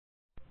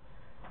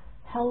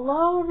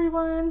Hello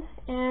everyone,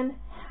 and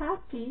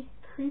happy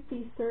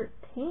Creepy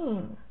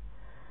 13.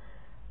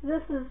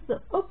 This is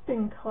the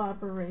open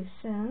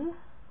collaboration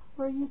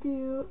where you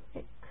do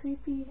a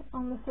Creepy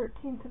on the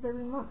 13th of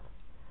every month.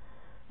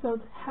 So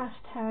it's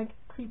hashtag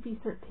Creepy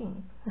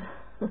 13.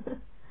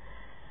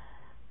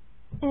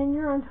 And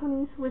you're on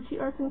Tony's Witchy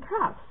Arts and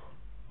Crafts.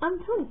 I'm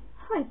Tony.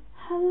 Hi.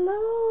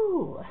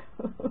 Hello.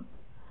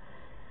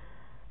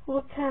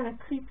 What kind of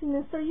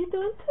creepiness are you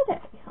doing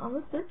today on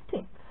the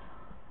 13th?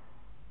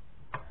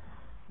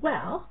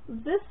 Well,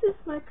 this is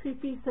my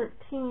Creepy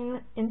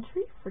 13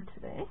 entry for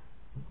today.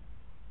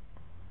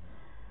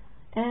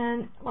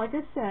 And like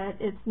I said,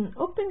 it's an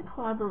open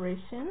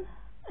collaboration,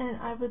 and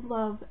I would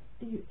love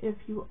you if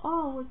you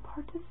all would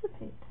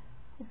participate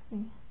with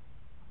me.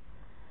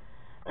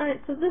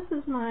 Alright, so this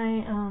is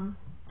my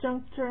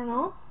junk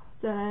journal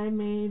that I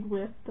made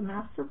with the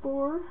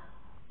masterboard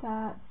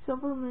that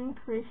Silver Moon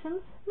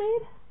Creations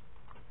made.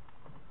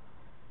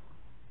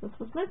 This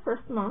was my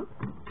first month.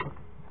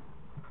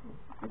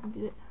 I can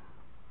get it.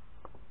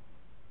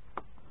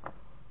 Can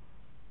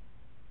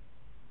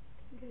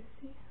you guys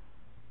see?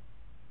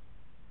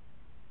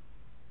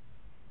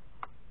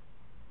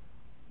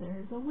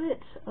 There's a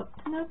witch up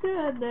to no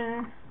good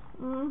there.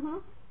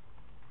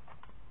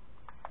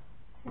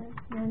 Here's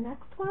my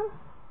next one.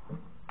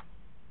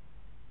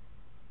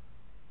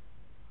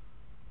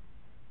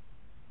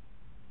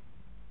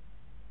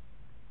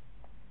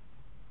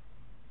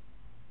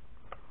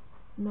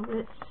 And the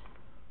witch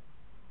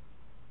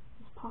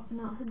is popping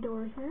out her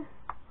door here.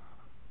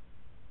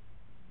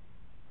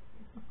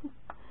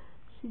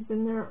 She's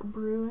in there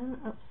brewing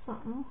up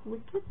something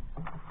wicked.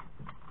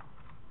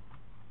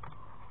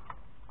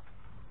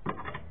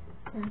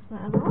 Here's my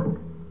other one.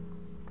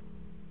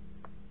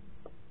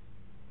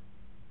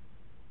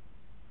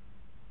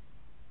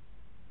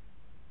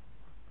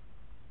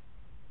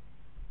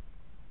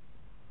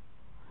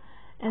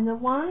 And the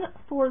one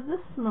for this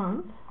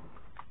month,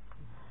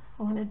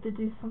 I wanted to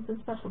do something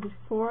special.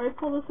 Before I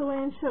pull this away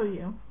and show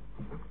you,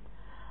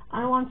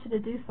 I want you to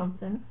do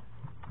something,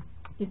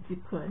 if you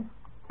could.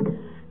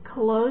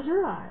 Close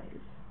your eyes.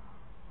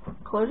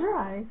 Close your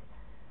eyes.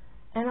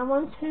 And I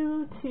want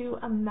you to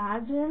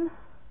imagine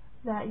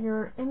that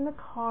you're in the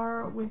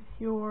car with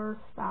your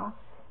spouse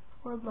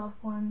or loved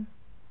one,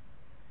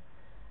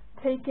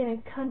 taking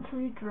a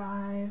country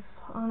drive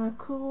on a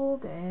cool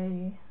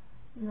day.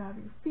 You have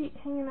your feet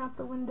hanging out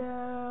the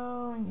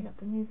window and you got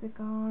the music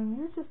on.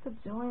 You're just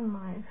enjoying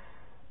life.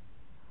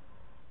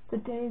 The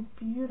day is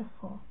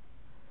beautiful.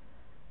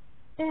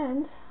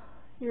 And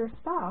your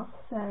spouse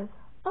says,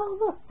 "Oh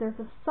look, there's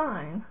a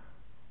sign.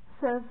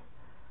 It says,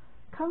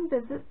 come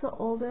visit the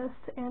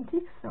oldest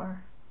antique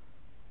store."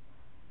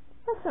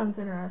 That sounds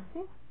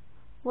interesting.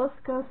 Let's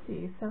go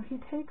see. So he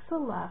takes a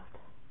left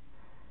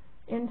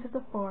into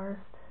the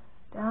forest,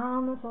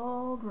 down this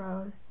old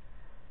road.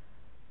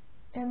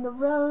 And the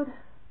road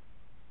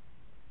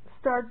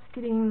starts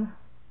getting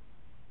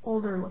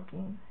older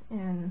looking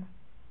and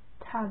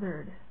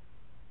tethered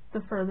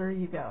the further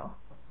you go.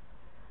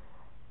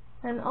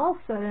 And all of a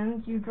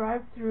sudden you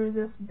drive through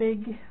this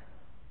big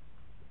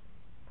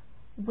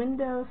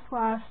window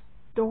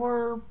 /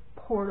 door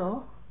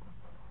portal,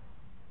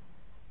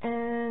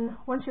 and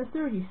once you're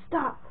through you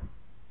stop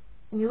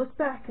and you look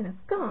back and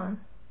it's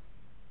gone.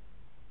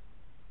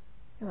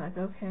 You're like,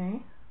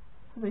 okay.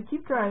 So they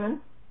keep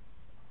driving.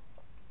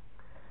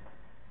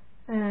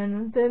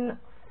 And then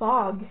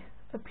fog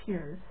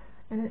appears,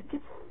 and it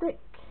gets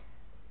thick,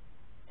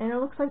 and it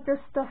looks like there's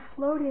stuff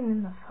floating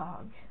in the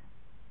fog.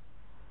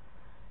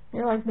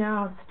 You're like,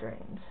 now it's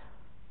strange.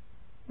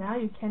 Now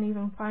you can't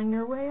even find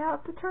your way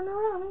out to turn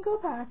around and go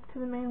back to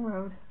the main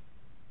road.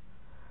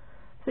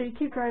 So you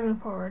keep driving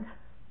forward,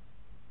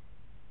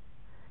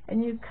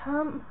 and you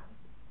come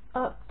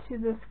up to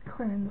this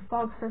clearing. The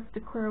fog starts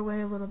to clear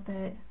away a little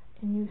bit,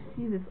 and you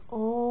see this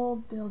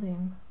old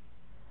building.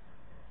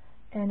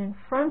 And in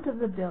front of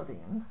the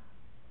building,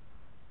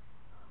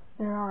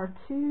 there are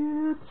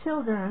two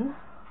children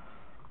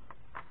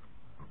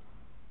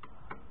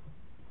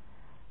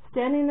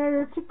standing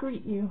there to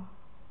greet you.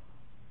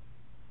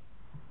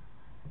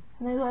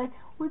 And they're like,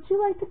 "Would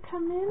you like to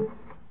come in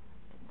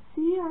and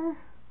see our..."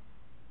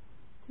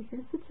 So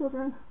here's the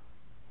children.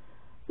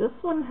 This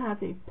one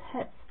has a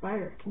pet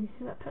spider. Can you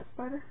see that pet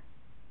spider?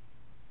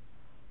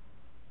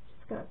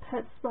 She's got a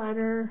pet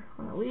spider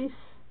on a leash.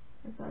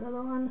 There's that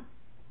other one.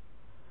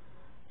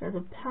 There's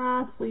a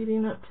path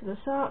leading up to the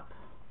shop.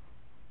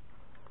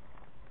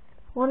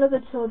 One of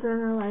the children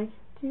are like,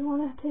 "Do you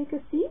want to take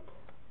a seat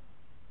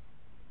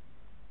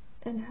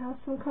and have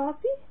some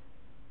coffee?"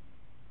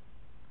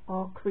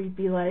 All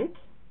creepy like.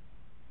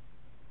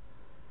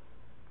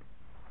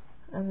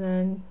 And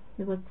then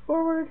you look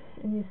forward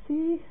and you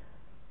see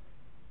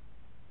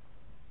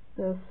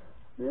this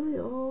really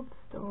old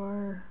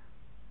store.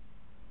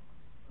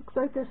 Looks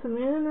like there's some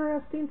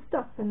interesting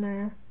stuff in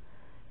there.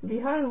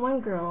 Behind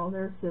one girl,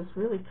 there's this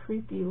really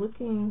creepy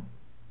looking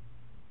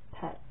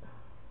pet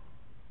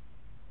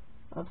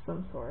of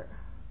some sort.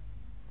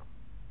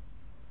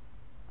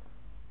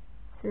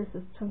 Here's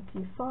this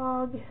chunky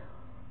fog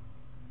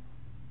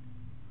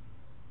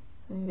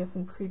And you got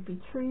some creepy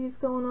trees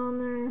going on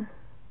there.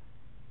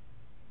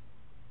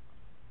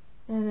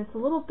 And it's a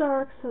little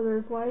dark, so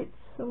there's lights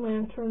and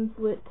lanterns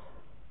lit.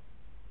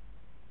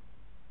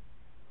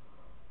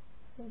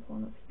 There's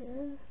one up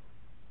here.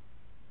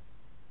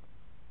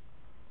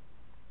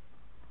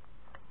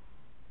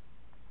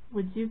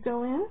 Would you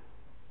go in?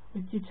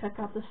 Would you check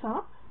out the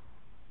shop?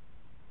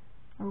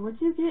 Or would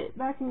you get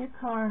back in your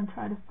car and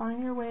try to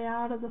find your way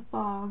out of the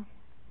fog?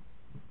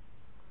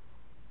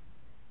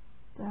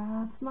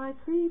 That's my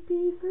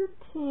Creepy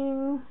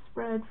 13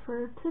 spread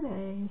for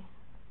today.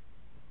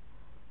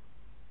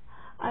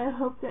 I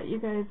hope that you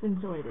guys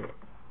enjoyed it.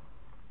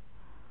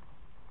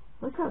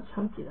 Look how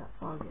chunky that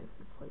fog is.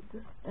 It's like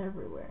just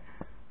everywhere.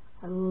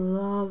 I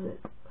love it.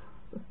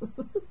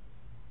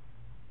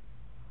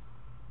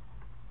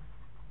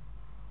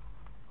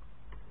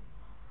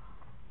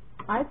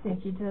 I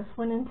think you just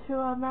went into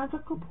a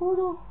magical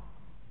portal.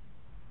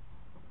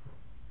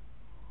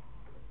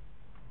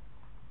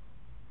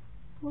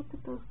 Look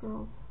at those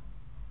girls.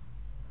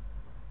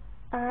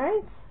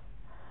 Alright.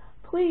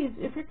 Please,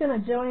 if you're going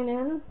to join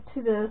in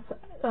to this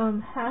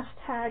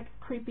hashtag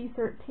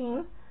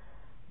Creepy13,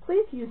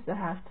 please use the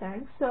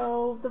hashtag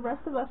so the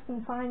rest of us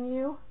can find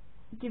you,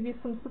 give you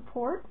some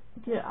support.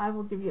 I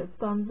will give you a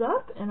thumbs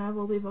up, and I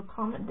will leave a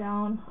comment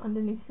down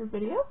underneath your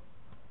video.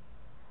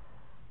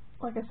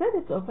 Like I said,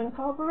 it's open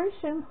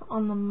collaboration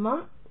on the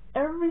month,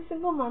 every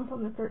single month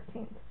on the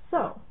 13th.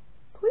 So,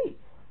 please,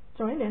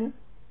 join in.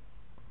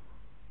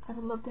 I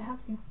would love to have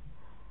you.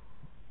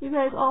 You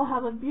guys all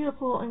have a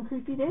beautiful and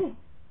creepy day.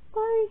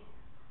 Bye.